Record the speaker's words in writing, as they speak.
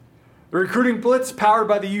The Recruiting Blitz, powered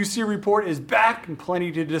by the UC Report, is back and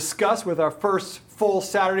plenty to discuss with our first full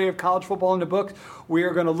Saturday of college football in the books. We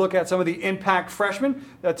are going to look at some of the impact freshmen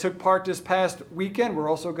that took part this past weekend. We're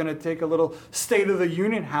also going to take a little State of the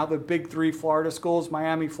Union, how the big three Florida schools,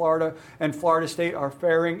 Miami, Florida, and Florida State, are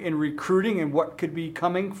faring in recruiting and what could be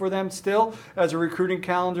coming for them still as a recruiting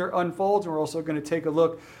calendar unfolds. And we're also going to take a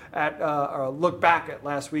look back at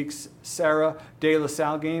last week's Sarah De La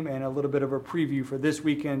Salle game and a little bit of a preview for this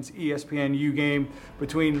weekend's ESPNU game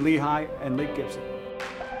between Lehigh and Lake Gibson.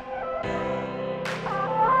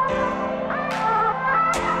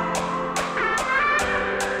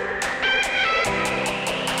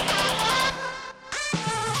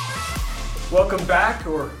 Welcome back,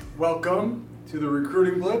 or welcome to the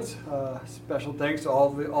Recruiting Blitz. Special thanks to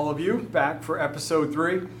all of you back for episode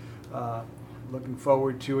 3. Looking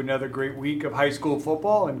forward to another great week of high school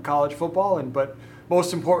football and college football, but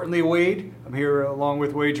most importantly, Wade. I'm here along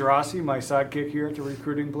with Wade Geraci, my sidekick here at the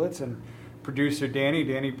Recruiting Blitz, and producer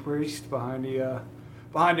Danny Priest behind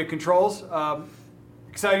the controls.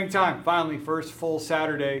 Exciting time, finally, first full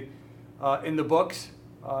Saturday in the books.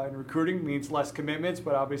 In recruiting means less commitments,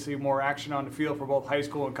 but obviously more action on the field for both high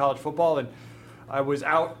school and college football. And I was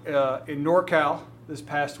out in NorCal this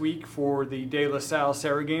past week for the De La Salle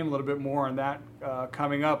Sarah game. A little bit more on that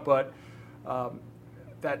coming up, but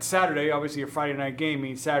that Saturday, obviously a Friday night game,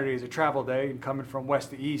 means Saturday is a travel day, and coming from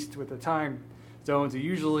west to east with the time zones, it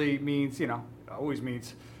usually means, always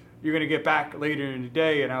means you're going to get back later in the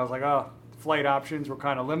day. And I was like, flight options were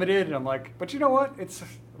kind of limited, and I'm like, but you know what? It's a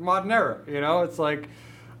modern era, It's like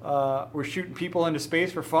we're shooting people into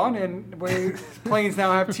space for fun, and planes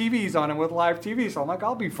now have TVs on them with live TV, so I'm like,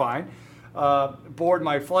 I'll be fine. Board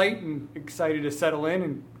my flight and excited to settle in,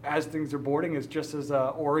 and as things are boarding, it's just as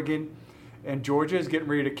Oregon and Georgia is getting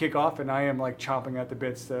ready to kick off, and I am like chomping at the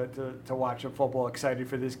bits to watch some football, excited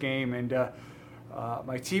for this game, and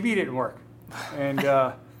my TV didn't work, and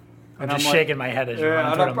I'm just shaking my head as you're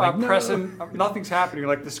running through. I'm pressing, nothing's happening.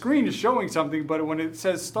 Like the screen is showing something, but when it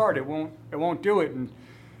says start, it won't do it, and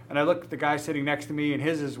I look at the guy sitting next to me, and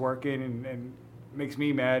his is working, and makes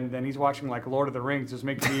me mad, and then he's watching like Lord of the Rings, just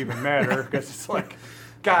makes me even madder, because it's like,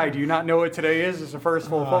 guy, do you not know what today is? It's the first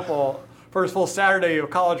full Saturday of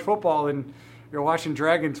college football, and you're watching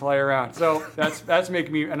dragons fly around. So that's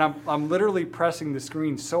making me, and I'm literally pressing the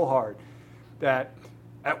screen so hard that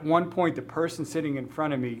at one point the person sitting in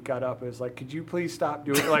front of me got up and was like, could you please stop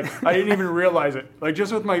doing it? Like, I didn't even realize it. Like,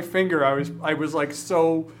 just with my finger, I was like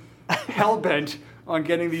so hell-bent on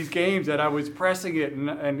getting these games that I was pressing it,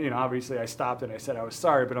 and obviously I stopped and I said I was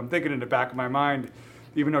sorry, but I'm thinking in the back of my mind,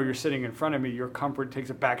 even though you're sitting in front of me, your comfort takes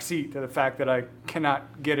a back seat to the fact that I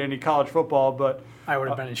cannot get any college football. But I would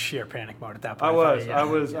have been in sheer panic mode at that point.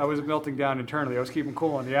 I was melting down internally. I was keeping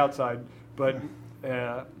cool on the outside, but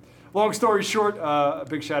long story short, a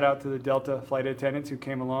big shout out to the Delta flight attendants who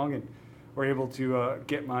came along and were able to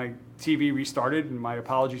get my TV restarted, and my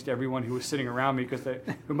apologies to everyone who was sitting around me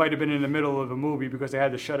who might have been in the middle of a movie, because they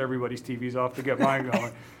had to shut everybody's TVs off to get mine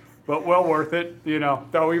going. But well worth it,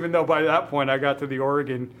 though, even though by that point I got to the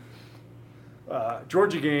Oregon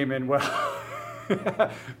Georgia game, and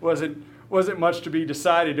wasn't much to be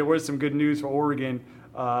decided. There was some good news for Oregon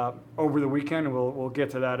over the weekend, and we'll get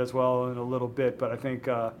to that as well in a little bit. But I think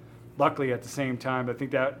luckily at the same time, I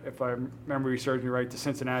think that, if my memory serves me right, the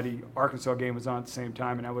Cincinnati-Arkansas game was on at the same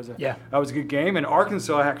time, and that was a good game. And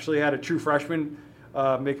Arkansas actually had a true freshman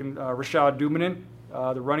making Rashad Dumanin,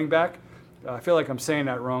 the running back. I feel like I'm saying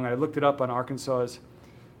that wrong. I looked it up on Arkansas's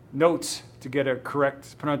notes to get a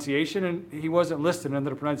correct pronunciation, and he wasn't listed under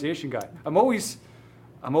the pronunciation guide. I'm always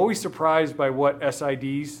surprised by what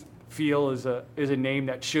SIDs feel is a name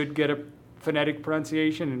that should get a phonetic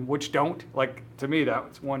pronunciation and which don't. Like, to me,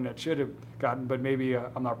 that's one that should have gotten, but maybe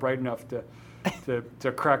I'm not bright enough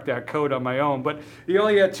to crack that code on my own. But he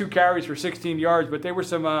only had 2 carries for 16 yards, but there were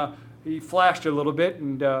some, he flashed a little bit,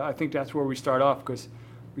 and I think that's where we start off, because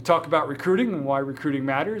we talk about recruiting and why recruiting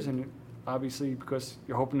matters, and obviously because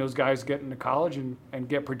you're hoping those guys get into college and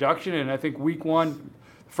get production. And I think week 1,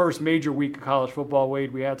 first major week of college football,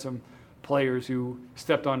 Wade, we had some players who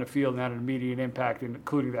stepped on the field and had an immediate impact,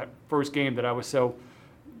 including that first game that I was so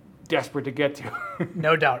desperate to get to.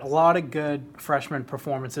 No doubt. A lot of good freshman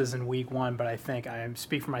performances in week 1, but I think,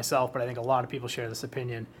 speak for myself, but I think a lot of people share this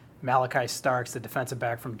opinion. Malachi Starks, the defensive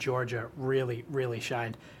back from Georgia, really, really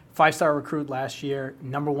shined. 5-star recruit last year,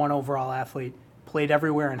 number 1 overall athlete, played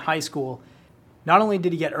everywhere in high school. Not only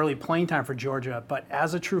did he get early playing time for Georgia, but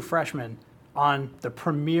as a true freshman on the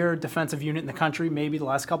premier defensive unit in the country, maybe the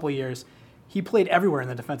last couple of years, he played everywhere in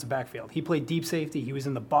the defensive backfield. He played deep safety. He was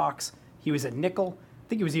in the box. He was at nickel. I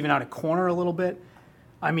think he was even out at corner a little bit.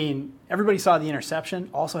 I mean, everybody saw the interception,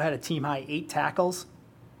 also had a team-high 8 tackles.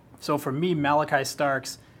 So for me, Malachi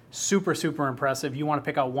Starks, super, super impressive. You want to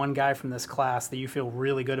pick out one guy from this class that you feel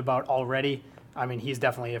really good about already, I mean, he's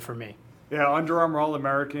definitely it for me. Yeah, Under Armour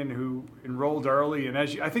All-American who enrolled early. And I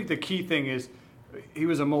think the key thing is he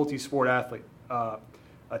was a multi-sport athlete. A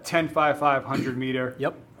 10.5 500 meter.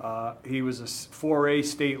 Yep. He was a 4A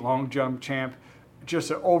state long jump champ.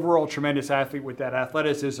 Just an overall tremendous athlete with that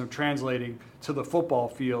athleticism translating to the football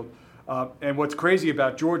field. And what's crazy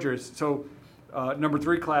about Georgia is, number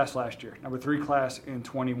 3 class last year, number 3 class in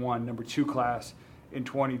 21, number 2 class in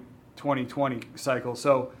 2020 cycle.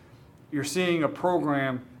 So you're seeing a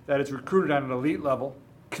program that is recruited at an elite level,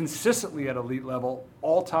 consistently at elite level,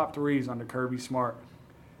 all top 3s under Kirby Smart.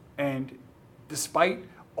 And despite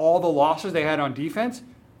all the losses they had on defense,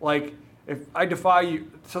 like, if I defy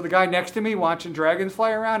you, so the guy next to me watching Dragons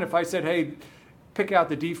fly around, if I said, hey, pick out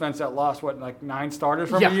the defense that lost, 9 starters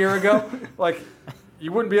from a year ago,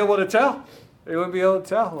 you wouldn't be able to tell. You wouldn't be able to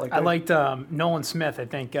tell. I liked Nolan Smith. I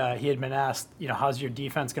think he had been asked, how's your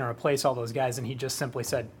defense going to replace all those guys? And he just simply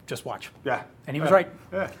said, just watch. Yeah. And he was right.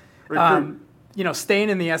 Yeah. Staying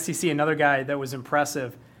in the SEC, another guy that was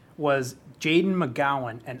impressive was Jaden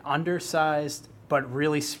McGowan, an undersized but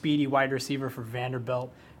really speedy wide receiver for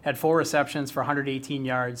Vanderbilt. Had 4 receptions for 118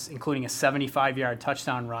 yards, including a 75-yard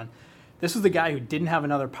touchdown run. This was the guy who didn't have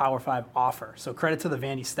another Power 5 offer. So credit to the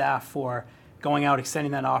Vandy staff for going out,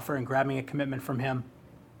 extending that offer, and grabbing a commitment from him.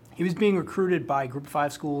 He was being recruited by Group of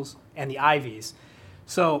 5 schools and the Ivies.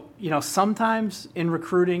 So, sometimes in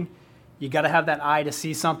recruiting, you got to have that eye to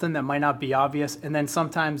see something that might not be obvious, and then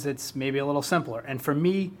sometimes it's maybe a little simpler. And for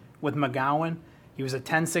me, with McGowan, he was a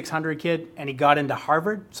 10-600 kid, and he got into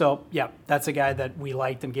Harvard. So, yeah, that's a guy that we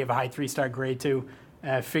liked and gave a high 3-star grade to.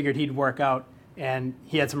 Figured he'd work out, and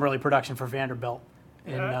he had some early production for Vanderbilt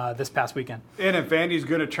in this past weekend. And if Vandy's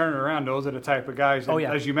going to turn it around, those are the type of guys. And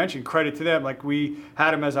as you mentioned, credit to them. We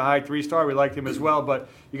had him as a high 3-star. We liked him as well. But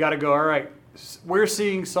you got to go, all right, we're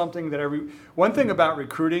seeing something that one thing about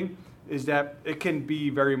recruiting is that it can be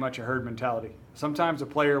very much a herd mentality. Sometimes a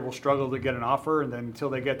player will struggle to get an offer, and then until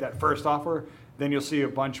they get that first offer, then you'll see a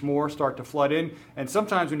bunch more start to flood in. And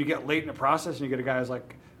sometimes when you get late in the process and you get a guy who's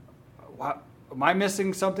like, wow, am I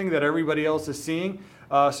missing something that everybody else is seeing?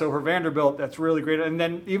 So for Vanderbilt, that's really great. And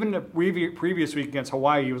then even the previous week against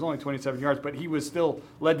Hawaii, he was only 27 yards, but he was still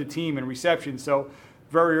led the team in reception. So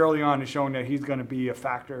very early on is showing that he's going to be a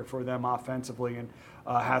factor for them offensively. And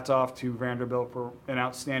hats off to Vanderbilt for an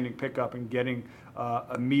outstanding pickup and getting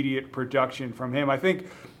immediate production from him. I think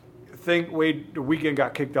Wade, the weekend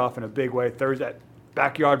got kicked off in a big way. Thursday,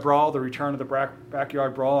 backyard brawl, the return of the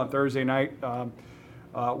backyard brawl on Thursday night.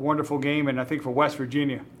 Wonderful game. And I think for West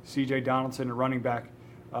Virginia, C.J. Donaldson, the running back,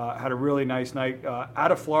 had a really nice night.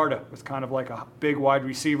 Out of Florida, was kind of like a big wide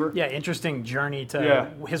receiver. Yeah, interesting journey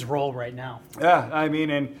to his role right now. Yeah, I mean,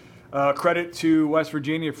 and credit to West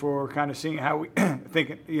Virginia for kind of seeing how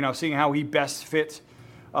seeing how he best fits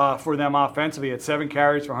for them offensively. He had 7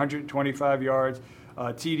 carries for 125 yards.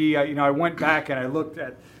 TD, I went back and I looked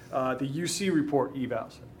at the UC report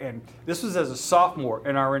evals, and this was as a sophomore,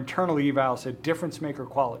 and our internal evals had difference maker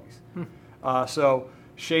qualities. So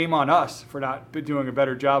shame on us for not doing a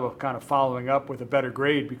better job of kind of following up with a better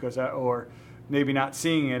grade, because or maybe not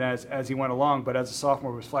seeing it as he went along. But as a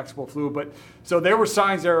sophomore, was flexible, fluid. But so there were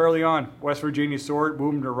signs there early on. West Virginia saw it,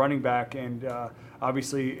 moved him to running back, and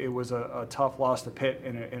obviously it was a tough loss to Pitt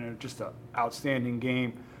in just an outstanding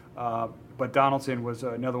game. But Donaldson was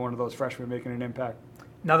another one of those freshmen making an impact.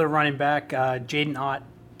 Another running back, Jaden Ott,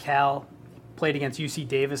 Cal, played against UC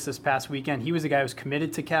Davis this past weekend. He was the guy who was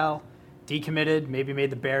committed to Cal, decommitted, maybe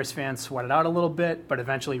made the Bears fans sweat it out a little bit, but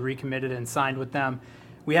eventually recommitted and signed with them.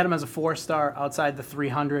 We had him as a 4-star outside the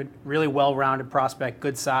 300, really well-rounded prospect,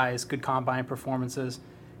 good size, good combine performances.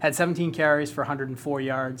 Had 17 carries for 104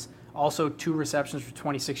 yards, also 2 receptions for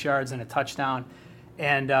 26 yards and a touchdown.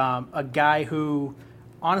 And a guy who,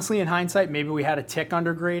 honestly, in hindsight, maybe we had a tick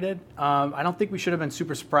undergraded. I don't think we should have been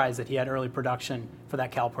super surprised that he had early production for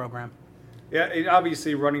that Cal program. Yeah,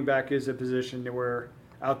 obviously running back is a position where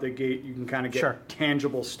out the gate you can kind of get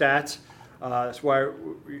tangible stats. That's why,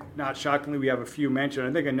 not shockingly, we have a few mentioned.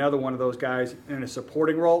 I think another one of those guys in a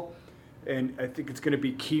supporting role, and I think it's going to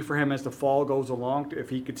be key for him as the fall goes along, if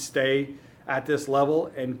he could stay at this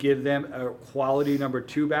level and give them a quality number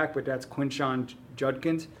 2 back, but that's Quinshon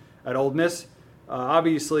Judkins at Ole Miss.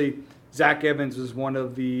 Obviously, Zach Evans was one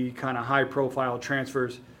of the kind of high-profile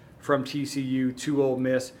transfers from TCU to Ole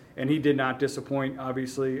Miss, and he did not disappoint,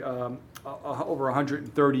 obviously, over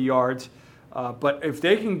 130 yards. But if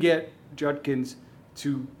they can get Judkins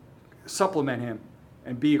to supplement him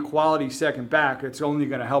and be a quality second back, it's only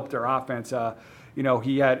going to help their offense.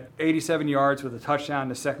 He had 87 yards with a touchdown in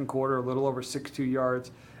the second quarter, a little over 62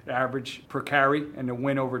 yards average per carry, and a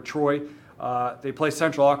win over Troy. They play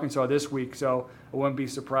Central Arkansas this week, so I wouldn't be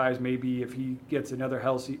surprised maybe if he gets another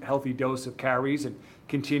healthy dose of carries and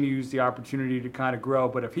continues the opportunity to kind of grow.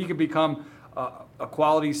 But if he could become a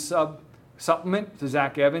quality supplement to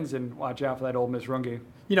Zach Evans, and watch out for that Ole Miss run game.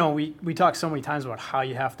 We talk so many times about how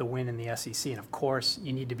you have to win in the SEC, and of course,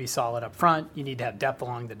 you need to be solid up front. You need to have depth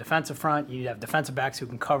along the defensive front. You need to have defensive backs who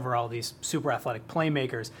can cover all these super athletic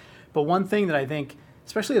playmakers. But one thing that I think,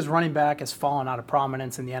 especially as running back has fallen out of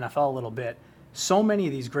prominence in the NFL a little bit, so many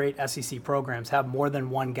of these great SEC programs have more than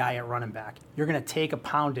one guy at running back. You're going to take a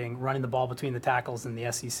pounding running the ball between the tackles in the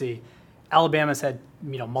SEC. Alabama's had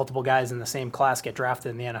multiple guys in the same class get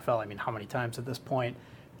drafted in the NFL. I mean, how many times at this point?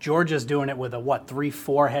 Georgia's doing it with a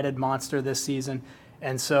 3-4-headed monster this season.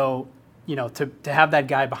 And so, to have that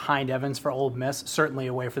guy behind Evans for Ole Miss, certainly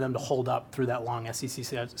a way for them to hold up through that long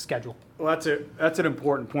SEC schedule. Well, that's an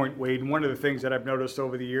important point, Wade. And one of the things that I've noticed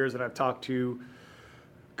over the years that I've talked to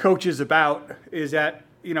coaches about is that,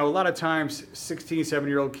 a lot of times 16,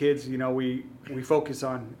 17-year-old kids, we focus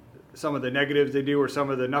on some of the negatives they do or some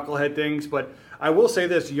of the knucklehead things. But I will say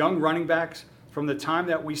this, young running backs, from the time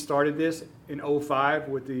that we started this in 2005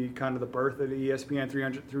 with the kind of the birth of the ESPN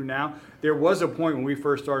 300 through now, there was a point when we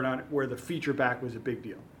first started on it where the feature back was a big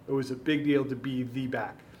deal. It was a big deal to be the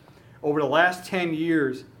back. Over the last 10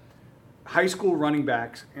 years, high school running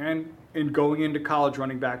backs and going into college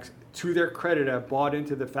running backs, to their credit, have bought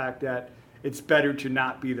into the fact that it's better to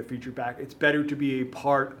not be the feature back. It's better to be a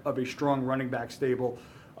part of a strong running back stable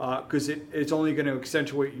because it's only going to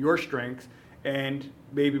accentuate your strengths and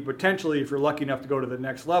maybe potentially, if you're lucky enough to go to the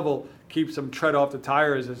next level, keep some tread off the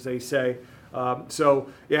tires, as they say.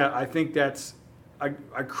 I think I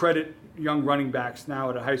credit young running backs now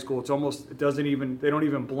at a high school. They don't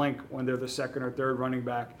even blink when they're the second or third running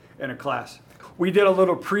back in a class. We did a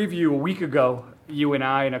little preview a week ago, you and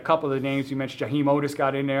I, and a couple of the names you mentioned. Jaheim Otis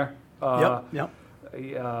got in there. Yep.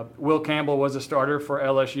 Will Campbell was a starter for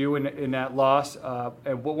LSU in that loss.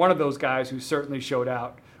 And one of those guys who certainly showed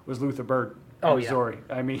out was Luther Burden. Missouri.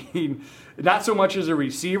 Yeah. I mean, not so much as a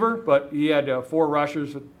receiver, but he had 4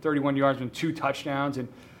 rushers with 31 yards and 2 touchdowns. And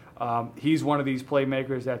he's one of these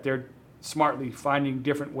playmakers that they're smartly finding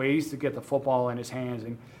different ways to get the football in his hands.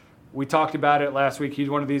 And we talked about it last week.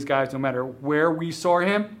 He's one of these guys, no matter where we saw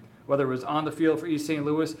him, whether it was on the field for East St.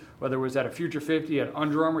 Louis, whether it was at a Future 50, at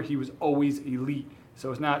Under Armour, he was always elite. So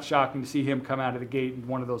it's not shocking to see him come out of the gate and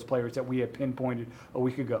one of those players that we had pinpointed a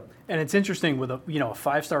week ago. And it's interesting with a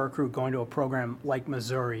 5-star recruit going to a program like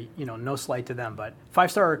Missouri, no slight to them, but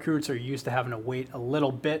 5-star recruits are used to having to wait a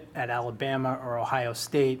little bit at Alabama or Ohio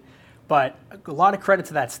State. But a lot of credit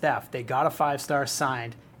to that staff. They got a 5-star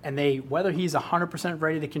signed, and whether he's 100%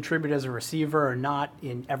 ready to contribute as a receiver or not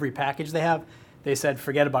in every package they have, they said,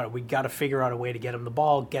 forget about it. We got to figure out a way to get him the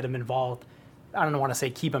ball, get him involved. I don't want to say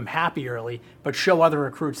keep him happy early, but show other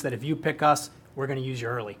recruits that if you pick us, we're going to use you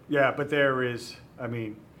early. Yeah, but there is,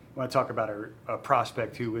 when I talk about a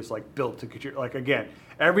prospect who is built to contribute, again,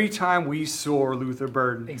 every time we saw Luther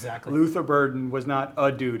Burden, exactly. Luther Burden was not a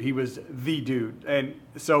dude, he was the dude. And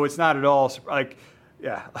so it's not at all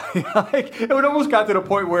it would almost got to the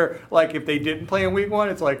point where if they didn't play in week 1,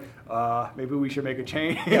 it's maybe we should make a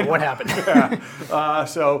change. Yeah, what happened?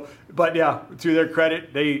 To their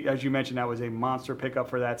credit, they, as you mentioned, that was a monster pickup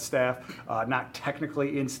for that staff. Not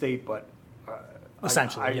technically in-state, but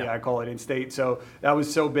essentially, I call it in-state. So that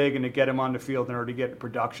was so big, and to get him on the field in order to get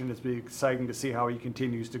production, it's been exciting to see how he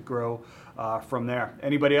continues to grow from there.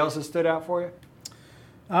 Anybody else that stood out for you?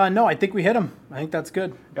 No, I think we hit him. I think that's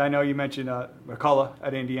good. I know you mentioned McCullough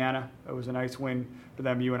at Indiana. It was a nice win for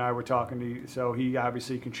them. You and I were talking so he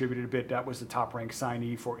obviously contributed a bit. That was the top-ranked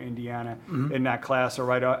signee for Indiana in that class. So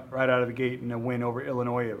right out of the gate, and a win over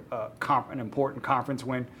Illinois, an important conference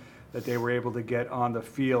win that they were able to get on the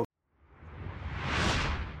field.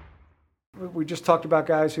 We just talked about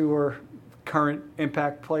guys who are current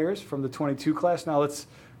impact players from the 22 class. Now let's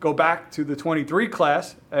go back to the 23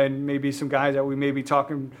 class and maybe some guys that we may be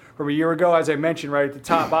talking from a year ago. As I mentioned right at the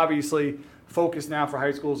top, obviously focus now for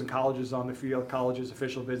high schools and colleges on the field, colleges,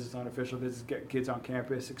 official visits, unofficial visits, getting kids on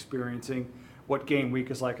campus, experiencing what game week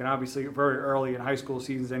is like. And obviously very early in high school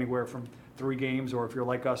seasons, anywhere from 3 games, or if you're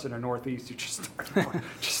like us in the Northeast, you just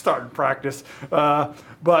start practice.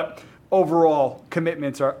 But overall,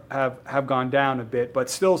 commitments have gone down a bit, but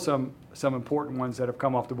still some important ones that have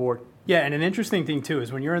come off the board. Yeah, and an interesting thing, too,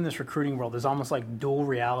 is when you're in this recruiting world, there's almost like dual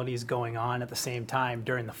realities going on at the same time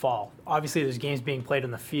during the fall. Obviously, there's games being played on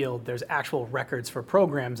the field. There's actual records for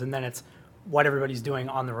programs, and then it's what everybody's doing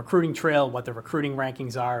on the recruiting trail, what the recruiting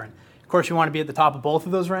rankings are. And of course, you want to be at the top of both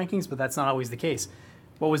of those rankings, but that's not always the case.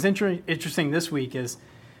 What was interesting this week is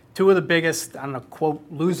two of the biggest, I don't know, quote,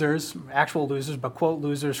 losers, actual losers, but quote,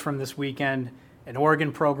 losers from this weekend, an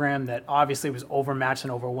Oregon program that obviously was overmatched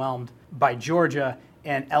and overwhelmed by Georgia,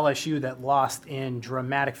 and LSU that lost in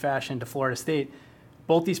dramatic fashion to Florida State.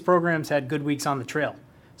 Both these programs had good weeks on the trail.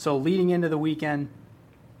 So leading into the weekend,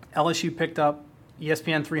 LSU picked up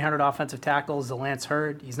ESPN 300 offensive tackle Zalance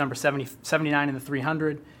Hurd. He's number 79 in the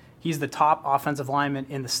 300. He's the top offensive lineman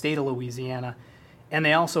in the state of Louisiana. And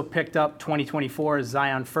they also picked up 2024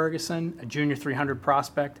 Zion Ferguson, a junior 300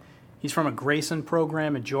 prospect. He's from a Grayson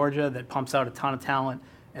program in Georgia that pumps out a ton of talent,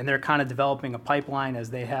 and they're kind of developing a pipeline as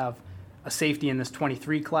they have a safety in this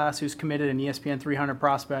 23 class who's committed, an ESPN 300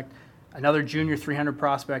 prospect, another junior 300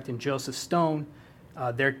 prospect in Joseph Stone.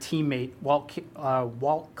 Their teammate,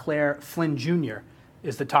 Walt Claire Flynn Jr.,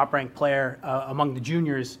 is the top-ranked player among the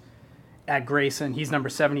juniors at Grayson. He's number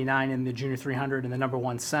 79 in the junior 300 and the number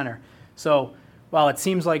one center. So while it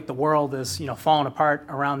seems like the world is falling apart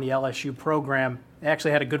around the LSU program, they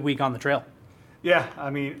actually had a good week on the trail. Yeah,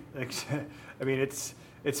 I mean, it's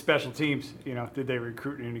special teams. Did they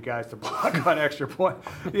recruit any guys to block on extra point?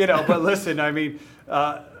 But listen, I mean,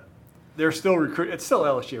 they're still recruiting. It's still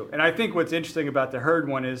LSU, and I think what's interesting about the Hurd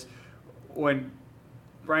one is when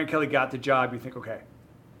Brian Kelly got the job, you think, okay,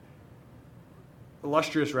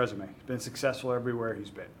 illustrious resume, been successful everywhere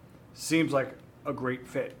he's been. Seems like a great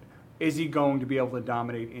fit. Is he going to be able to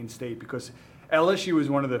dominate in-state? Because LSU is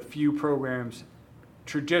one of the few programs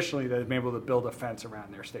traditionally that have been able to build a fence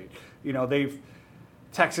around their state.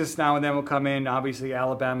 Texas now and then will come in. Obviously,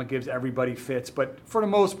 Alabama gives everybody fits. But for the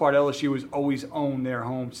most part, LSU has always owned their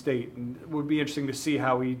home state. And it would be interesting to see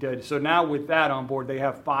how he did. So now with that on board, they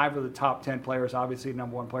have 5 of the top 10 players. Obviously, the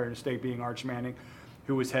number one player in the state being Arch Manning,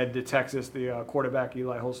 who was headed to Texas. The quarterback,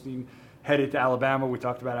 Eli Holstein, headed to Alabama. We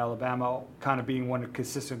talked about Alabama kind of being one of the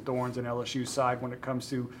consistent thorns in LSU's side when it comes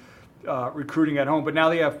to recruiting at home. But now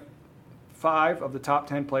they have 5 of the top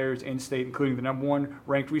 10 players in state, including the number one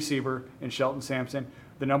ranked receiver in Shelton Sampson,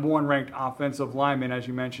 the number one ranked offensive lineman, as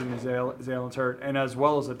you mentioned, is Zalance Hurd, and as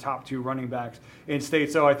well as the top 2 running backs in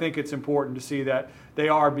state. So I think it's important to see that they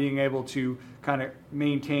are being able to kind of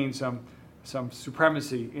maintain some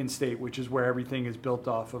supremacy in state, which is where everything is built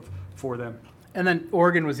off of for them. And then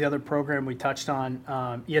Oregon was the other program we touched on.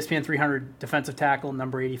 ESPN 300 defensive tackle,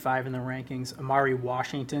 number 85 in the rankings. Amari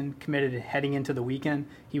Washington committed heading into the weekend.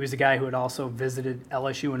 He was the guy who had also visited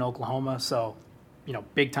LSU in Oklahoma, so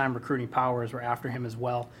big-time recruiting powers were after him as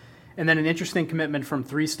well. And then an interesting commitment from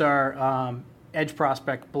 3-star edge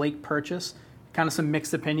prospect Blake Purchase. Kind of some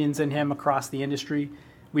mixed opinions in him across the industry.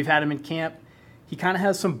 We've had him in camp. He kind of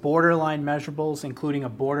has some borderline measurables, including a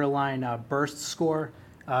borderline burst score.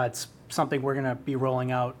 It's something we're going to be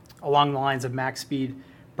rolling out along the lines of max speed.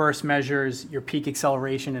 Burst measures your peak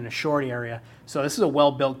acceleration in a short area. So this is a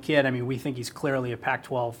well-built kid. I mean, we think he's clearly a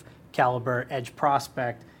Pac-12 caliber edge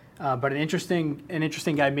prospect. But an interesting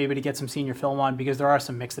guy maybe to get some senior film on, because there are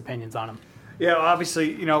some mixed opinions on him. Yeah,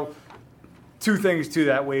 obviously, 2 things to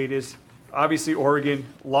that, Wade, is obviously Oregon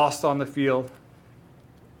lost on the field,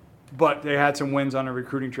 but they had some wins on a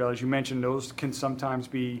recruiting trail. As you mentioned, those can sometimes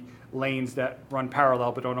be lanes that run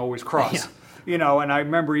parallel but don't always cross. Yeah. And I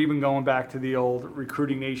remember even going back to the old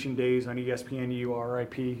Recruiting Nation days on ESPNU,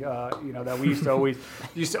 RIP, that we used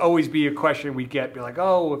to always be a question we get, be like,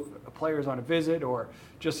 oh, if a player's on a visit or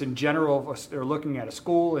just in general, if they're looking at a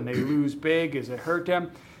school and they lose big, does it hurt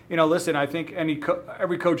them? Listen, I think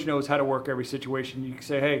every coach knows how to work every situation. You can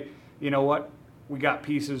say, hey, you know what? We got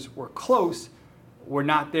pieces. We're close. We're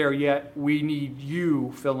not there yet. We need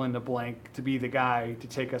you, fill in the blank, to be the guy to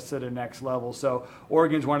take us to the next level. So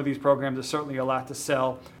Oregon's one of these programs. There's certainly a lot to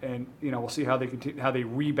sell, and we'll see how they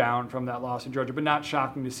rebound from that loss in Georgia. But not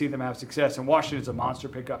shocking to see them have success. And Washington's a monster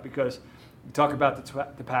pickup, because you talk about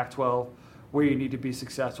the Pac-12, where you need to be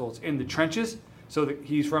successful. It's in the trenches. So that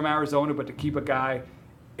he's from Arizona, but to keep a guy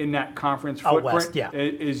in that conference footprint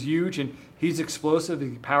is huge. And he's explosive.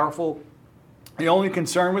 He's powerful. The only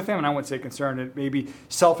concern with him, and I wouldn't say concern, maybe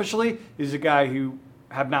selfishly, is a guy who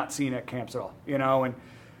have not seen at camps at all. And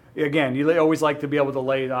again, you always like to be able to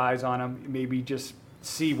lay eyes on him, maybe just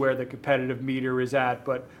see where the competitive meter is at.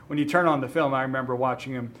 But when you turn on the film, I remember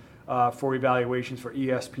watching him for evaluations for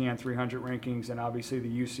ESPN 300 rankings and obviously the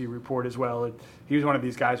UC report as well. He was one of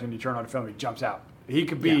these guys, when you turn on the film, he jumps out. He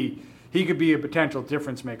could be a potential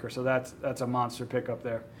difference maker. So that's a monster pickup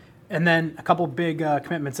there. And then a couple big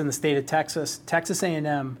commitments in the state of Texas. Texas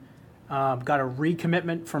A&M got a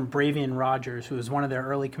recommitment from Bravian Rogers, who was one of their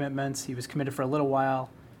early commitments. He was committed for a little while.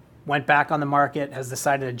 went back on the market, has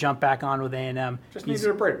decided to jump back on with A&M. Just needed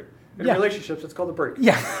a break. In relationships, it's called a break.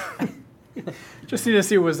 Yeah. Just need to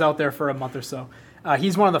see what was out there for a month or so.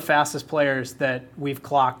 He's one of the fastest players that we've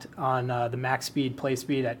clocked on the max speed, play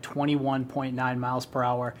speed at 21.9 miles per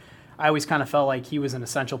hour. I always kind of felt like he was an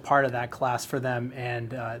essential part of that class for them,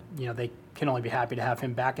 and they can only be happy to have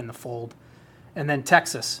him back in the fold. And then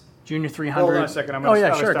Texas, junior 300. Hold on a second. I'm going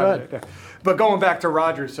to sure, go ahead. But going back to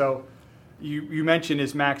Rogers, so you mentioned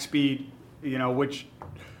his max speed, which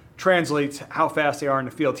translates how fast they are in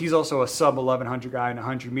the field. He's also a sub 1100 guy in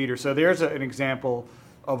 100 meters. So there's an example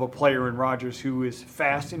of a player in Rogers who is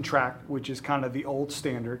fast in track, which is kind of the old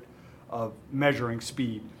standard of measuring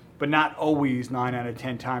speed, but not always 9 out of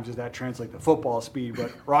 10 times does that translate to football speed.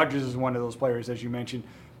 But Rogers is one of those players, as you mentioned.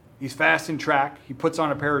 He's fast in track. He puts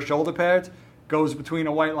on a pair of shoulder pads, goes between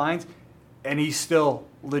the white lines, and he's still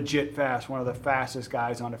legit fast, one of the fastest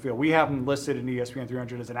guys on the field. We have him listed in ESPN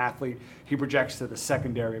 300 as an athlete. He projects to the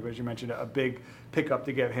secondary, but as you mentioned, a big pickup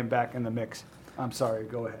to get him back in the mix. I'm sorry,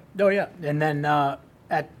 go ahead. Oh, yeah. And then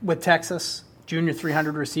with Texas, junior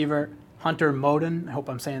 300 receiver, Hunter Moden. I hope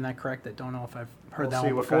I'm saying that correct. I don't know if I've heard that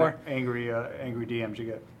one before. We'll see what kind of angry DMs you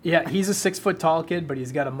get. Yeah, he's a 6-foot tall kid, but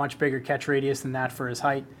he's got a much bigger catch radius than that for his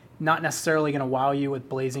height. Not necessarily going to wow you with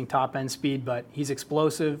blazing top-end speed, but he's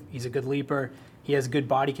explosive, he's a good leaper, he has good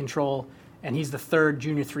body control, and he's the third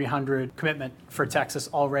junior 300 commitment for Texas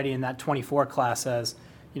already in that 24 class. As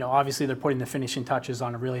obviously they're putting the finishing touches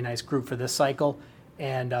on a really nice group for this cycle,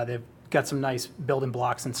 and they've got some nice building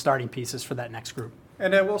blocks and starting pieces for that next group.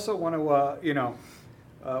 And I also want to,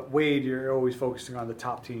 Wade, you're always focusing on the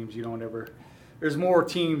top teams. You don't ever. There's more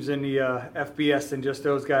teams in the FBS than just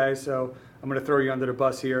those guys, so I'm going to throw you under the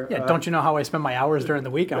bus here. Yeah, don't you know how I spend my hours during the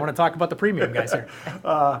week? I want to talk about the premium guys here.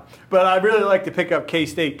 But I'd really like to pick up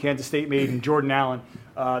K-State, Kansas State made, and Jordan Allen.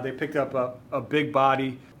 They picked up a big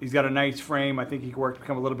body. He's got a nice frame. I think he can work to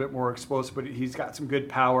become a little bit more explosive, but he's got some good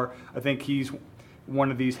power. I think he's one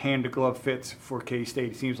of these hand-to-glove fits for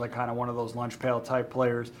K-State. He seems like kind of one of those lunch pail type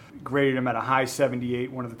players. Graded him at a high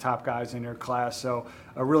 78, one of the top guys in their class. So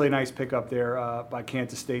a really nice pickup there by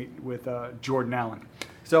Kansas State with Jordan Allen.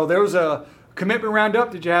 So there was a commitment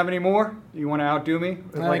roundup. Did you have any more? You want to outdo me?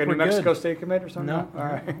 Like a New Mexico State commit or something? No. All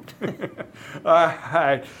right. All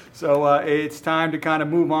right. So it's time to kind of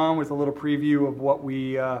move on with a little preview of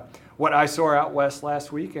what I saw out west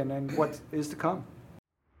last week and then what is to come.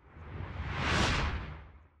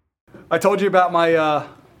 I told you about my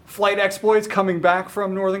flight exploits coming back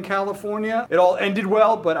from Northern California. It all ended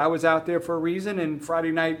well, but I was out there for a reason, and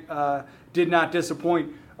Friday night did not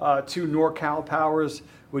disappoint. 2 NorCal powers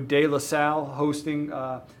with De La Salle hosting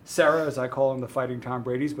Serra, as I call them, the Fighting Tom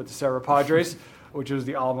Brady's, but the Serra Padres, which was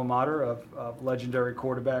the alma mater of legendary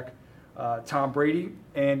quarterback Tom Brady.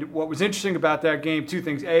 And what was interesting about that game, 2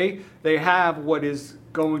 things. A, they have what is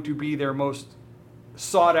going to be their most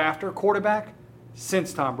sought-after quarterback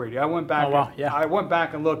since Tom Brady. I went back. I went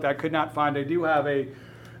back and looked. I could not find. They do have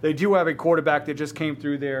a quarterback that just came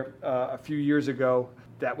through there a few years ago.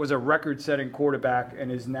 That was a record-setting quarterback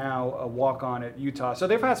and is now a walk-on at Utah. So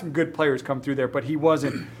they've had some good players come through there, but he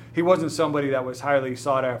wasn't somebody that was highly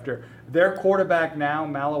sought after. Their quarterback now,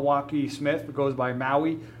 Malawaki Smith, who goes by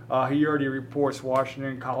Maui. He already reports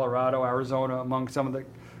Washington, Colorado, Arizona among some of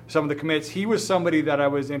the commits. He was somebody that I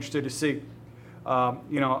was interested to see.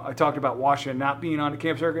 I talked about Washington not being on the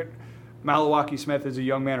camp circuit. Malawaki Smith is a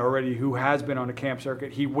young man already who has been on the camp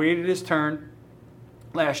circuit. He waited his turn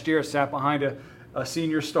last year, sat behind a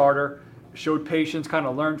senior starter, showed patience, kind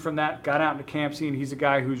of learned from that, got out in the camp scene. He's a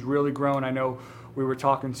guy who's really grown. I know we were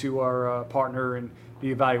talking to our partner in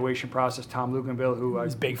the evaluation process, Tom Luganville, who I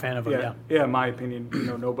was a big fan of him. Yeah, in my opinion,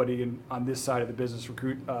 nobody on this side of the business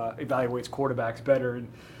evaluates quarterbacks better.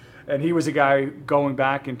 And he was a guy going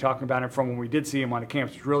back and talking about him from when we did see him on the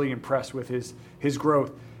camps, was really impressed with his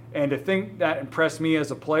growth. And the thing that impressed me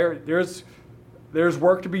as a player, there's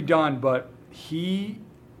work to be done, but he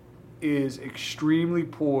is extremely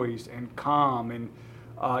poised and calm. And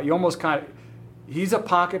he's a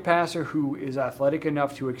pocket passer who is athletic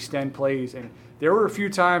enough to extend plays. And there were a few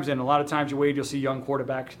times, and a lot of times you'll see young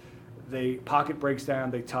quarterbacks, pocket breaks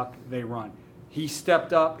down, they tuck, they run. He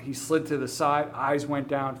stepped up, he slid to the side, eyes went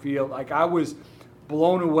downfield. Like, I was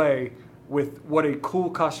blown away with what a cool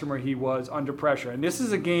customer he was under pressure. And this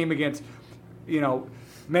is a game against,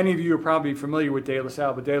 many of you are probably familiar with De La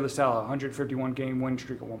Salle, but De La Salle, a 151-game win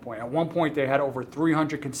streak at one point. At one point, they had over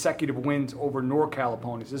 300 consecutive wins over NorCal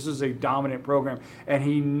opponents. This is a dominant program. And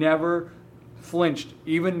he never flinched,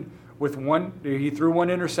 even with he threw 1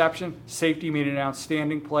 interception. Safety made an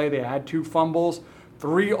outstanding play. They had 2 fumbles.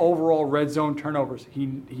 3 overall red zone turnovers. He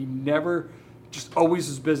never just always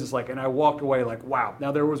was businesslike, and I walked away like, wow.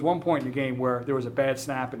 Now, there was one point in the game where there was a bad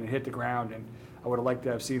snap and it hit the ground, and I would have liked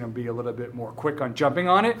to have seen him be a little bit more quick on jumping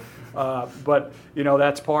on it. But,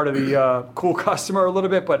 that's part of the cool customer a little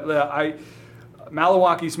bit. But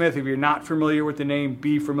Malawaki Smith, if you're not familiar with the name,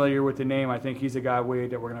 be familiar with the name. I think he's a guy, Wade,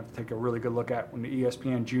 that we're going to have to take a really good look at when the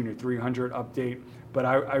ESPN Junior 300 update. But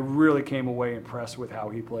I really came away impressed with how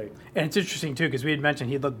he played. And it's interesting, too, because we had mentioned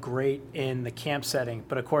he looked great in the camp setting.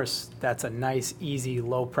 But, of course, that's a nice, easy,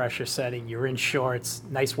 low-pressure setting. You're in shorts,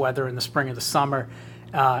 nice weather in the spring or the summer.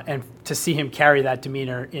 And to see him carry that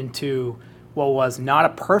demeanor into what was not a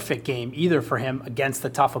perfect game either for him against the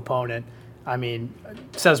tough opponent, I mean,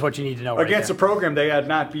 says what you need to know. Against a program they had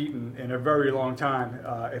not beaten in a very long time,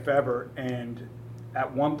 if ever, and at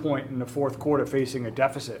one point in the fourth quarter facing a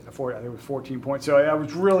deficit. I think it was 14 points. So I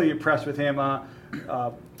was really impressed with him.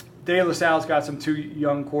 De La Salle's got some two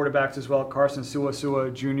young quarterbacks as well. Carson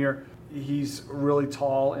Suasua Jr. He's really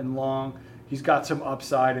tall and long. He's got some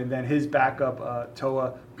upside. And then his backup,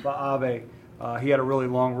 Toa Ba'ave, he had a really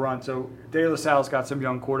long run. So De La Salle's got some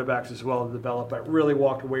young quarterbacks as well to develop. I really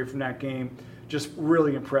walked away from that game just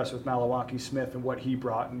really impressed with Malawaki Smith and what he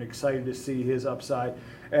brought, and excited to see his upside.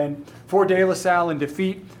 And for De La Salle in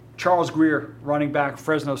defeat, Charles Greer, running back,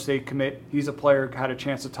 Fresno State commit. He's a player, had a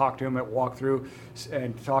chance to talk to him at walkthrough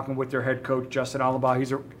and talking with their head coach, Justin Alaba.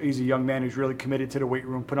 He's a young man who's really committed to the weight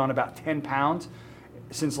room, put on about 10 pounds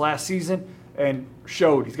since last season, and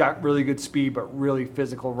showed he's got really good speed, but really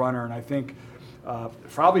physical runner. And I think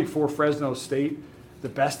probably for Fresno State, the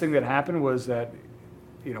best thing that happened was that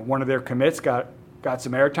one of their commits got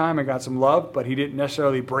some airtime and got some love, but he didn't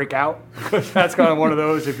necessarily break out. That's kind of one of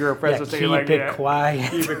those, if you're a Fresno State, keep it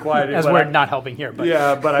quiet. Keep it quiet. As we're not helping here. But.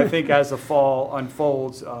 Yeah, but I think as the fall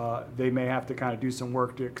unfolds, they may have to kind of do some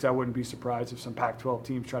work because I wouldn't be surprised if some Pac-12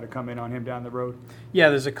 teams try to come in on him down the road. Yeah,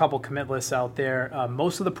 there's a couple commit lists out there.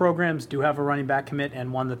 Most of the programs do have a running back commit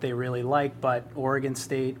and one that they really like, but Oregon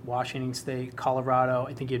State, Washington State, Colorado,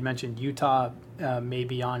 I think you'd mentioned Utah may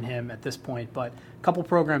be on him at this point, but a couple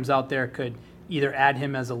programs out there could either add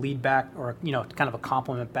him as a lead back or, kind of a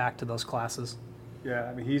complement back to those classes. Yeah,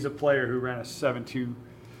 I mean, he's a player who ran a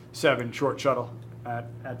 7.27 short shuttle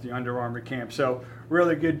at the Under Armour camp. So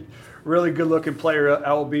really good looking player. That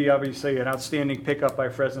will be obviously an outstanding pickup by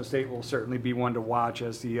Fresno State. Will certainly be one to watch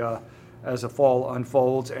as the fall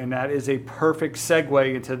unfolds. And that is a perfect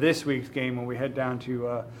segue into this week's game when we head down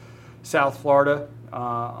to South Florida,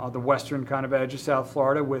 on the western kind of edge of South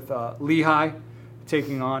Florida, with Lehigh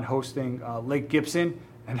hosting Lake Gibson.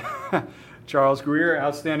 And Charles Greer,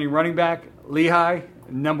 outstanding running back. Lehigh,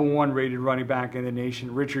 number 1 rated running back in the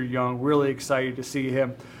nation. Richard Young, really excited to see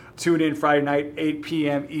him. Tune in Friday night, 8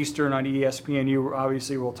 p.m. Eastern on ESPNU.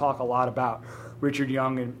 Obviously, we'll talk a lot about Richard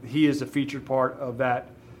Young, and he is a featured part of that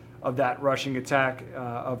rushing attack,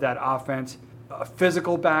 of that offense. A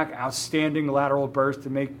physical back, outstanding lateral burst to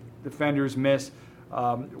make defenders miss.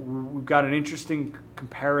 We've got an interesting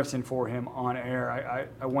comparison for him on air.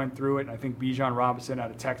 I went through it, and I think Bijan Robinson out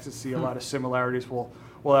of Texas see a lot of similarities. We'll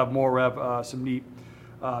have more of some neat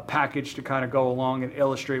package to kind of go along and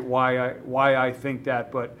illustrate why I think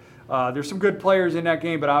that. But there's some good players in that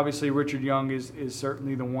game, but obviously Richard Young is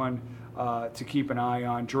certainly the one to keep an eye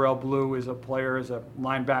on. Jarrell Blue is a player, as a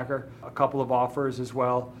linebacker, a couple of offers as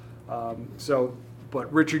well.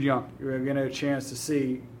 But Richard Young, you're going to have a chance to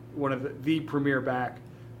see one of the premier back,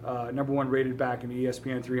 number 1 rated back in the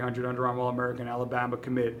ESPN 300 Under Armour All-American Alabama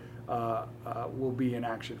commit, will be in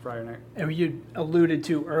action Friday night. And you alluded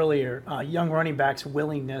to earlier, young running backs'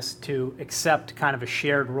 willingness to accept kind of a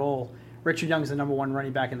shared role. Richard Young's the number 1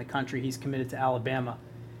 running back in the country. He's committed to Alabama.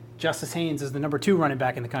 Justice Haynes is the number 2 running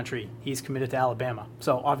back in the country. He's committed to Alabama.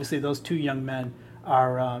 So obviously those 2 young men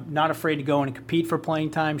are not afraid to go and compete for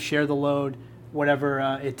playing time, share the load,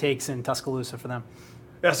 whatever it takes in Tuscaloosa for them.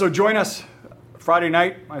 Yeah, so join us Friday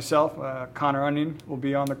night. Myself, Connor Onion, will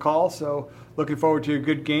be on the call. So looking forward to a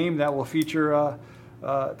good game that will feature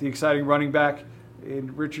the exciting running back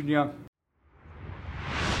in Richard Young.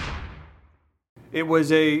 It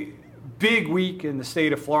was a big week in the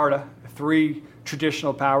state of Florida. 3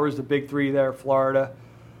 traditional powers, the big 3 there, Florida,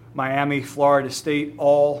 Miami, Florida State,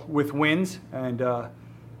 all with wins, and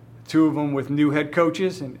 2 of them with new head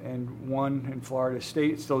coaches, and 1 in Florida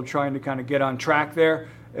State, still trying to kind of get on track there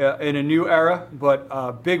in a new era,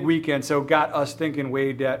 but big weekend. So got us thinking,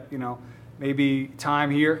 Wade, that maybe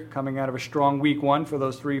time here coming out of a strong week 1 for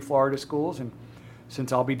those 3 Florida schools, and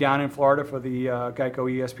since I'll be down in Florida for the Geico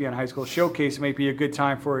ESPN High School Showcase, it may be a good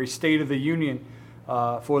time for a State of the Union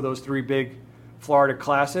for those 3 big Florida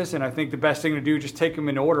classes. And I think the best thing to do is just take them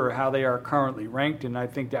in order of how they are currently ranked, and I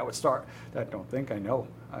think that would start. I know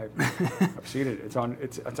I've seen it. It's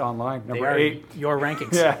online. Number 8. Your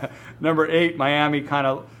rankings. Yeah, number 8. Miami kind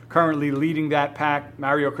of currently leading that pack.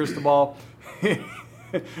 Mario Cristobal.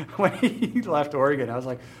 When he left Oregon, I was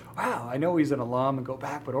like, wow, I know he's an alum and go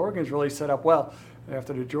back, but Oregon's really set up well.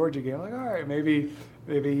 After the Georgia game, I'm like, all right, maybe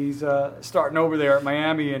he's starting over there at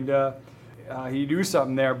Miami and he do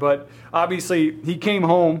something there. But obviously, he came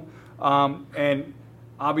home and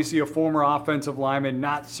obviously a former offensive lineman,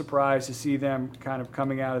 not surprised to see them kind of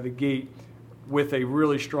coming out of the gate with a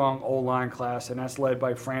really strong O-line class, and that's led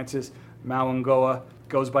by Francis Mauangoa,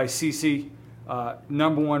 goes by CC.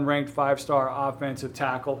 Number 1 ranked 5-star offensive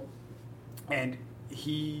tackle, and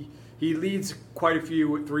he leads quite a few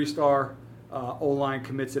 3-star O-line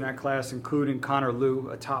commits in that class, including Connor Liu,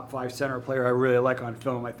 a top 5 center player I really like on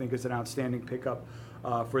film. I think is an outstanding pickup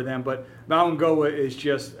for them. But Mauangoa is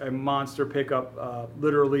just a monster pickup,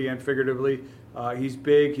 literally and figuratively. He's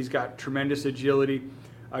big. He's got tremendous agility.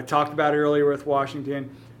 I talked about it earlier with Washington.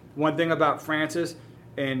 One thing about Francis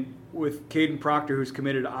and with Caden Proctor, who's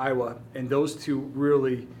committed to Iowa, and those two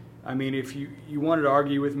really, I mean, if you wanted to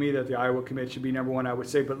argue with me that the Iowa commit should be number 1, I would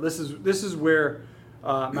say, but this is where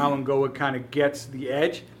Mauangoa kind of gets the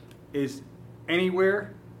edge, is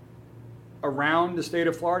anywhere around the state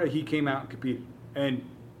of Florida, he came out and competed and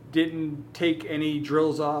didn't take any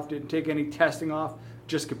drills off, didn't take any testing off,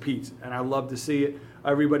 just competes. And I love to see it.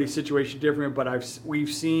 Everybody's situation different, but we've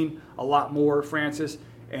seen a lot more Francis.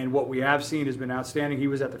 And what we have seen has been outstanding. He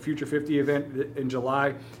was at the Future 50 event in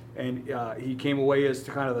July, and he came away as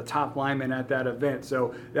kind of the top lineman at that event.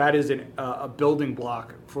 So that is a building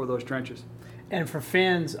block for those trenches. And for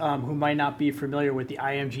fans who might not be familiar with the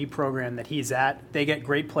IMG program that he's at, they get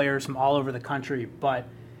great players from all over the country, but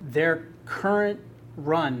their current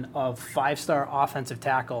run of 5-star offensive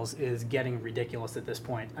tackles is getting ridiculous at this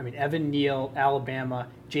point. I mean, Evan Neal, Alabama,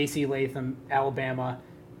 J.C. Latham, Alabama,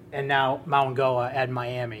 and now Mauangoa at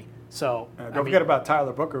Miami. So don't forget about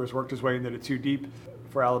Tyler Booker, who's worked his way into the 2 deep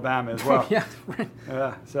for Alabama as well. Yeah.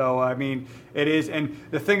 Yeah. So I mean, it is. And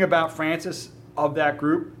the thing about Francis of that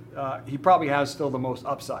group, he probably has still the most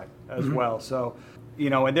upside as well. So,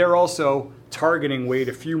 and they're also targeting Wade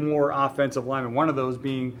a few more offensive linemen. One of those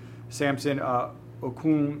being Samson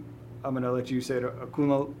Okun. I'm going to let you say it,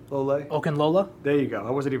 Okunlola? There you go. I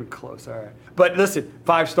wasn't even close. All right. But listen,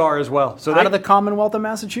 5-star as well. So out of the Commonwealth of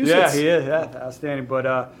Massachusetts? Yeah, he is. Yeah, outstanding. But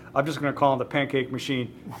I'm just going to call him the pancake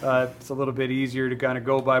machine. It's a little bit easier to kind of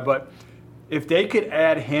go by. But if they could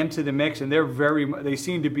add him to the mix, and they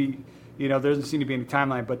seem to be, there doesn't seem to be any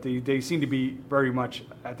timeline, but they seem to be very much,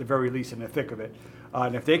 at the very least, in the thick of it.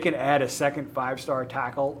 And if they can add a second 5-star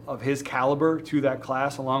tackle of his caliber to that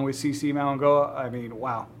class, along with CC Mauangoa, I mean,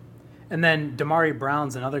 wow. And then Damari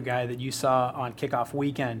Brown's another guy that you saw on kickoff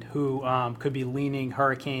weekend who could be leaning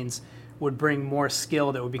Hurricanes, would bring more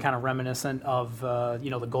skill that would be kind of reminiscent of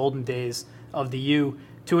the golden days of the U.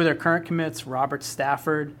 2 of their current commits, Robert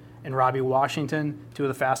Stafford and Robbie Washington, 2 of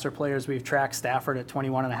the faster players we've tracked. Stafford at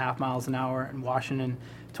 21.5 miles an hour and Washington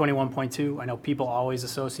 21.2. I know people always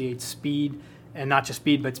associate speed, and not just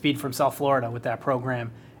speed, but speed from South Florida with that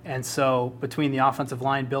program. And so between the offensive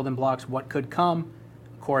line building blocks, what could come,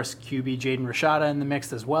 of course, QB Jaden Rashada in the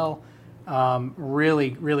mix as well.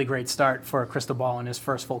 Really, really great start for Cristobal in his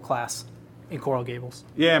first full class in Coral Gables.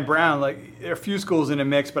 Yeah, and Brown, there are a few schools in the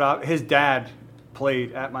mix, but his dad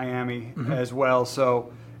played at Miami as well.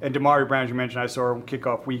 So, and Damari Brown, as you mentioned, I saw him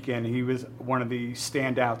kickoff weekend. He was one of the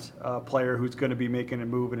standouts player who's going to be making a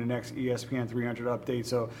move in the next ESPN 300 update.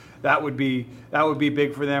 So that would be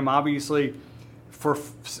big for them. Obviously,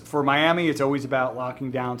 for Miami, it's always about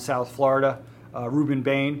locking down South Florida. Ruben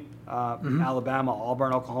Bain, Alabama,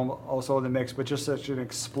 Auburn, Oklahoma, also in the mix, but just such an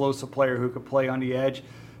explosive player who could play on the edge,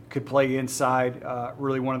 could play inside,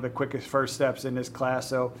 really one of the quickest first steps in this class.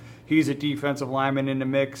 So he's a defensive lineman in the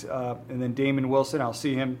mix. And then Damon Wilson, I'll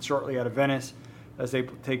see him shortly out of Venice as they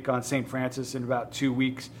take on St. Francis in about 2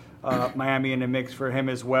 weeks. Miami in the mix for him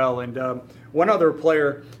as well. And one other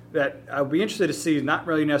player that I'll be interested to see, not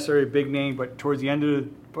really necessarily a big name, but towards the end of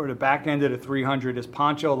the back end of the 300 is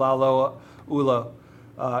Pancho Laloa Ulo.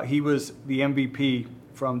 He was the MVP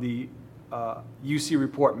from the UC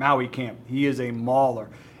Report Maui camp. He is a mauler.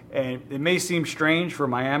 And it may seem strange for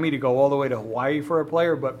Miami to go all the way to Hawaii for a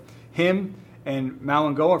player, but him and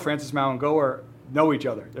Francis Mauangoa, know each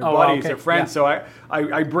other. They're buddies, okay. They're friends. Yeah. So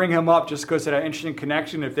I bring him up just because of that interesting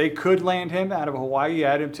connection. If they could land him out of Hawaii,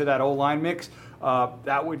 add him to that O-line mix,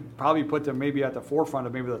 that would probably put them maybe at the forefront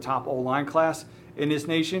of maybe the top O-line class in this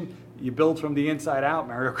nation. you build from the inside out.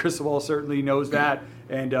 Mario Cristobal certainly knows that.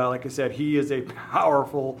 And like I said, he is a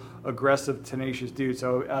powerful, aggressive, tenacious dude.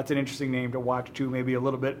 So that's an interesting name to watch, too, maybe a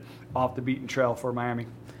little bit off the beaten trail for Miami.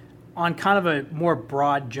 On kind of a more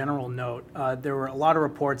broad general note, there were a lot of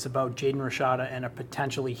reports about Jaden Rashada and a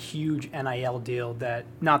potentially huge NIL deal that,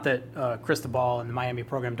 not that Cristobal and the Miami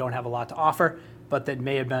program don't have a lot to offer, but that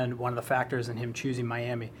may have been one of the factors in him choosing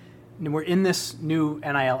Miami. And we're in this new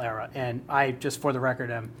NIL era, and I, just for the record,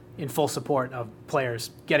 am in full support of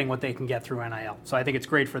players getting what they can get through NIL. So I think it's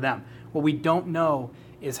great for them. What we don't know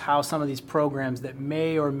is how some of these programs that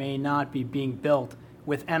may or may not be being built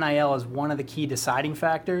with NIL as one of the key deciding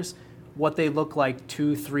factors, what they look like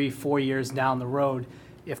 2, 3, 4 years down the road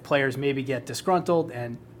if players maybe get disgruntled,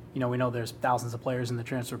 and we know there's thousands of players in the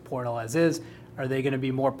transfer portal as is. Are they going to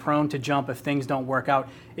be more prone to jump if things don't work out?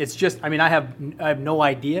 It's just, I have no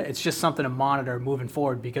idea. It's just something to monitor moving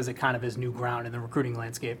forward because it kind of is new ground in the recruiting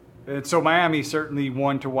landscape. And so Miami certainly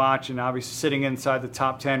one to watch, and obviously sitting inside the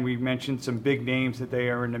top 10, we mentioned some big names that they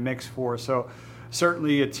are in the mix for. So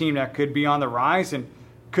certainly a team that could be on the rise and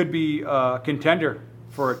could be a contender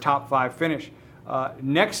for a top 5 finish.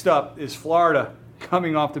 Next up is Florida,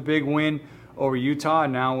 coming off the big win over Utah,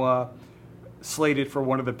 and now slated for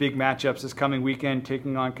one of the big matchups this coming weekend,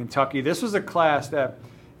 taking on Kentucky. This was a class that,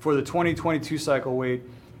 for the 2022 cycle, Wade,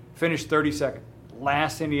 finished 32nd,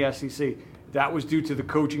 last in the SEC. That was due to the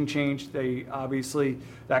coaching change.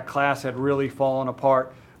 That class had really fallen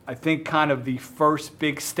apart. I think kind of the first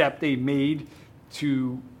big step they made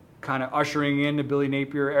to kind of ushering in the Billy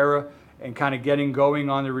Napier era and kind of getting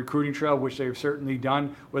going on the recruiting trail, which they've certainly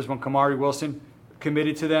done, was when Kamari Wilson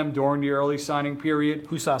committed to them during the early signing period.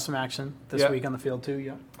 Who saw some action this week on the field too,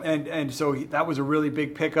 yeah. And so that was a really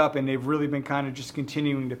big pickup, and they've really been kind of just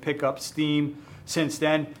continuing to pick up steam since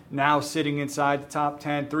then. Now sitting inside the top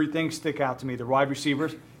 10, 3 things stick out to me. The wide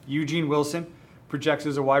receivers, Eugene Wilson, projects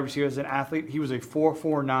as a wide receiver, as an athlete. He was a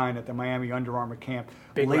 4.49 at the Miami Under Armour camp.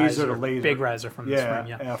 Big laser to laser. Big riser from the spring,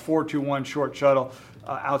 yeah. 4.21 short shuttle.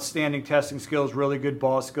 Outstanding testing skills, really good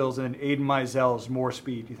ball skills. And then Aiden Mizell is more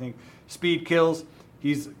speed. You think speed kills?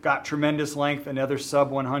 He's got tremendous length, another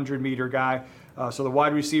sub-100-meter guy. So the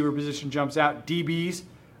wide receiver position jumps out. DBs,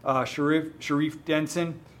 Sharif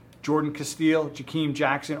Denson, Jordan Castile, Jakeem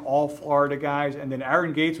Jackson, all Florida guys. And then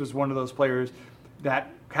Aaron Gates was one of those players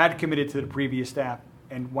that had committed to the previous staff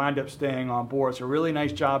and wound up staying on board. So really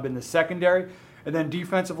nice job in the secondary. And then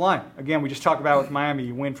defensive line. Again, we just talked about with Miami.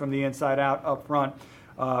 You win from the inside out up front.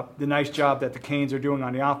 The nice job that the Canes are doing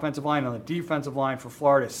on the offensive line. On the defensive line for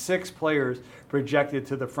Florida, 6 players projected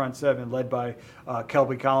to the front 7, led by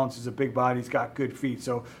Kelby Collins, who's a big body. He's got good feet.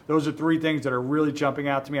 So those are 3 things that are really jumping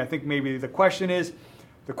out to me. I think maybe the question is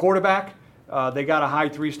the quarterback. They got a high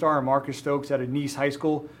 3-star, Marcus Stokes, out of Nice High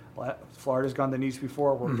School. Florida's gone to Nice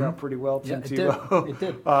before. It worked out pretty well. Yeah, it did.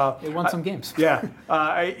 It won some games.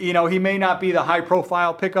 He may not be the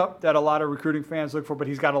high-profile pickup that a lot of recruiting fans look for, but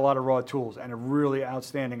he's got a lot of raw tools and a really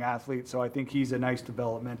outstanding athlete. So I think he's a nice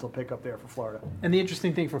developmental pickup there for Florida. And the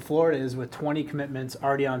interesting thing for Florida is with 20 commitments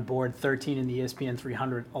already on board, 13 in the ESPN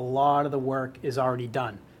 300, a lot of the work is already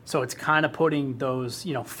done. So it's kind of putting those,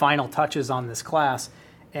 final touches on this class.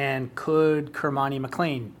 And could Kermani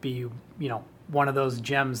McLean be, one of those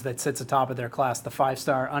gems that sits atop of their class, the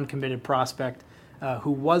 5-star uncommitted prospect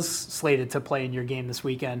who was slated to play in your game this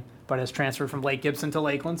weekend, but has transferred from Lake Gibson to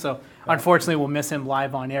Lakeland. So unfortunately, we'll miss him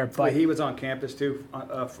live on air. But he was on campus too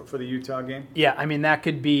for the Utah game. Yeah, that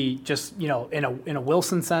could be just in a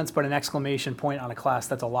Wilson sense, but an exclamation point on a class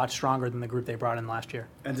that's a lot stronger than the group they brought in last year.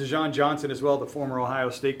 And Dejon Johnson as well, the former Ohio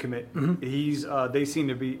State commit. Mm-hmm. They seem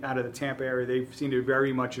to be out of the Tampa area. They seem to be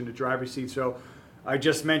very much in the driver's seat. So I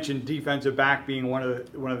just mentioned defensive back being one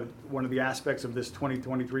of the aspects of this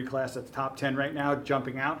 2023 class that's top 10 right now,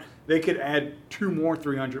 jumping out. They could add 2 more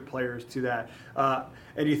 300 players to that.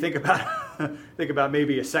 And you think about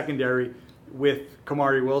maybe a secondary with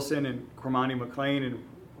Kamari Wilson and Kermani McLean, and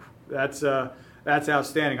that's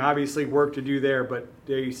outstanding. Obviously, work to do there, but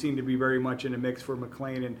they seem to be very much in the mix for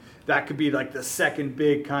McLean, and that could be like the second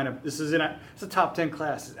big kind of. It's a top 10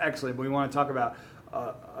 class. It's excellent, but we want to talk about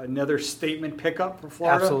another statement pickup for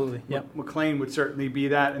Florida. Absolutely, yep. McLean would certainly be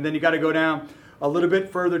that. And then you got to go down a little bit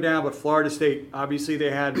further down, but Florida State, obviously they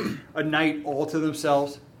had a night all to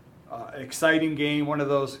themselves. Exciting game, one of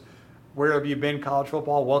those, where have you been, college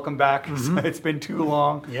football? Welcome back. Mm-hmm. It's been too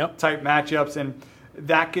long. Yep. Type matchups. And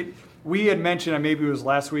that could, we had mentioned, maybe it was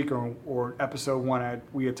last week or episode 1,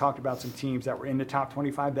 we had talked about some teams that were in the top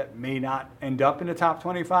 25 that may not end up in the top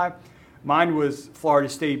 25. Mine was Florida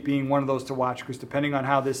State being one of those to watch, because depending on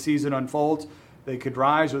how this season unfolds, they could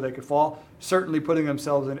rise or they could fall. Certainly putting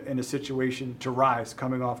themselves in a situation to rise,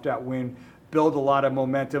 coming off that win, build a lot of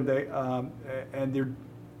momentum. And their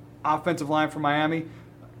offensive line for Miami,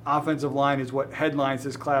 offensive line is what headlines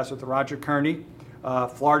this class with Roger Kearney.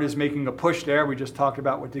 Florida's making a push there. We just talked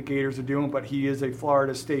about what the Gators are doing, but he is a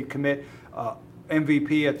Florida State commit.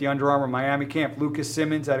 MVP at the Under Armour Miami camp. Lucas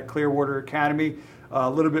Simmons at Clearwater Academy. A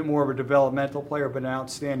little bit more of a developmental player, but an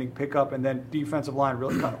outstanding pickup. And then defensive line,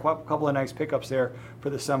 really a couple of nice pickups there for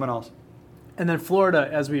the Seminoles. And then Florida,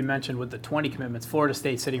 as we mentioned, with the 20 commitments, Florida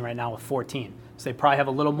State sitting right now with 14. So they probably have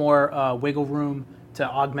a little more wiggle room to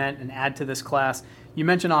augment and add to this class. You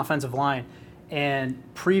mentioned offensive line, and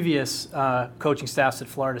previous coaching staffs at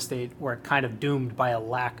Florida State were kind of doomed by a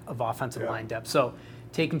lack of offensive line depth. So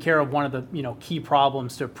taking care of one of the key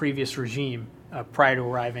problems to a previous regime prior to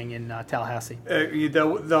arriving in Tallahassee.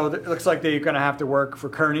 Though it looks like they're going to have to work for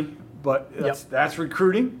Kearney, but that's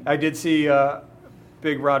recruiting. I did see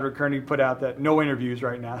Big Roderick Kearney put out that no interviews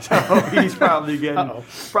right now, so he's probably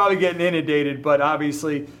getting inundated. But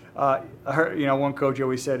obviously, one coach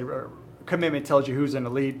always said commitment tells you who's in the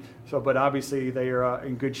lead. So, but obviously they are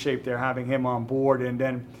in good shape. They're having him on board, and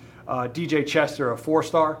then DJ Chester, a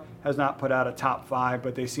 4-star, has not put out a top 5,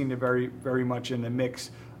 but they seem to very, very much in the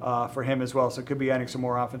mix for him as well. So it could be adding some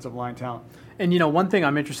more offensive line talent. And one thing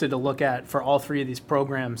I'm interested to look at for all 3 of these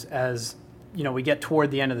programs as we get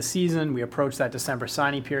toward the end of the season, we approach that December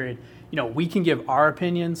signing period. We can give our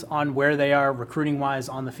opinions on where they are recruiting-wise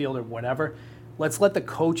on the field or whatever. Let's let the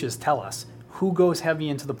coaches tell us who goes heavy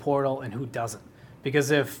into the portal and who doesn't.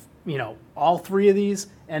 Because if, all 3 of these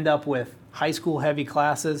end up with high school heavy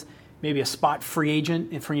classes, maybe a spot free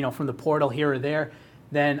agent from the portal here or there,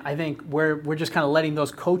 then I think we're just kind of letting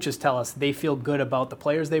those coaches tell us they feel good about the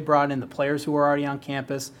players they brought in, the players who are already on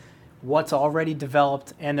campus, what's already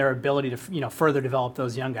developed, and their ability to further develop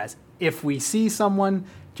those young guys. If we see someone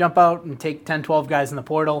jump out and take 10, 12 guys in the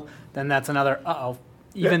portal, then that's another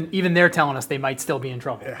Even they're telling us they might still be in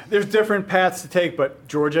trouble. Yeah. There's different paths to take, but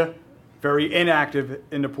Georgia, very inactive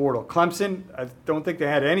in the portal. Clemson, I don't think they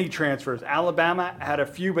had any transfers. Alabama had a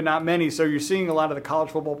few, but not many. So you're seeing a lot of the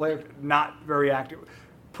college football players not very active,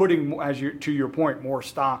 putting, to your point, more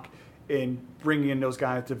stock in bringing in those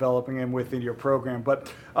guys, developing them within your program.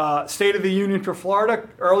 But State of the Union for Florida,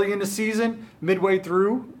 early in the season, midway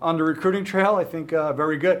through on the recruiting trail, I think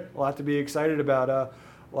very good. A lot to be excited about. A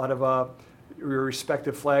lot of your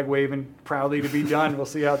respective flag waving proudly to be done. We'll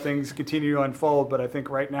see how things continue to unfold. But I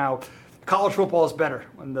think right now, college football is better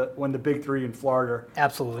when the big 3 in Florida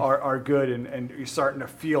absolutely are good, and you're starting to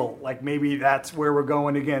feel like maybe that's where we're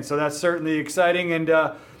going again. So that's certainly exciting. And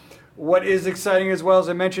what is exciting as well, as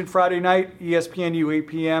I mentioned, Friday night, ESPNU 8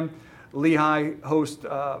 p.m., Lehigh host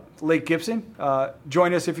Lake Gibson.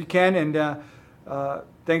 Join us if you can, and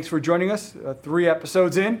thanks for joining us. 3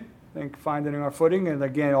 episodes in, I think, finding our footing. And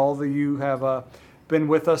again, all of you have been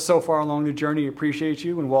with us so far along the journey. Appreciate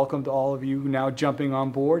you, and welcome to all of you now jumping on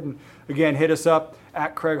board. And again, hit us up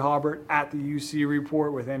at Craig Haubert at the UC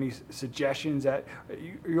Report with any suggestions.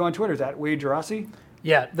 You're on Twitter, is that Wade Geraci?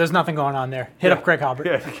 Yeah, there's nothing going on there. Hit up Craig Haubert.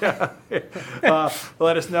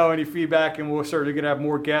 Let us know any feedback, and we're certainly going to have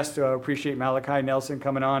more guests. Appreciate Malachi Nelson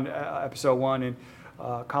coming on episode 1, and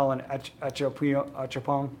Colin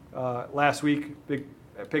Achapong last week. Big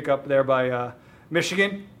pickup there by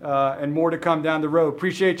Michigan, and more to come down the road.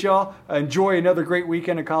 Appreciate y'all. Enjoy another great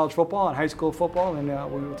weekend of college football and high school football, and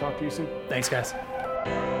we will talk to you soon. Thanks, guys.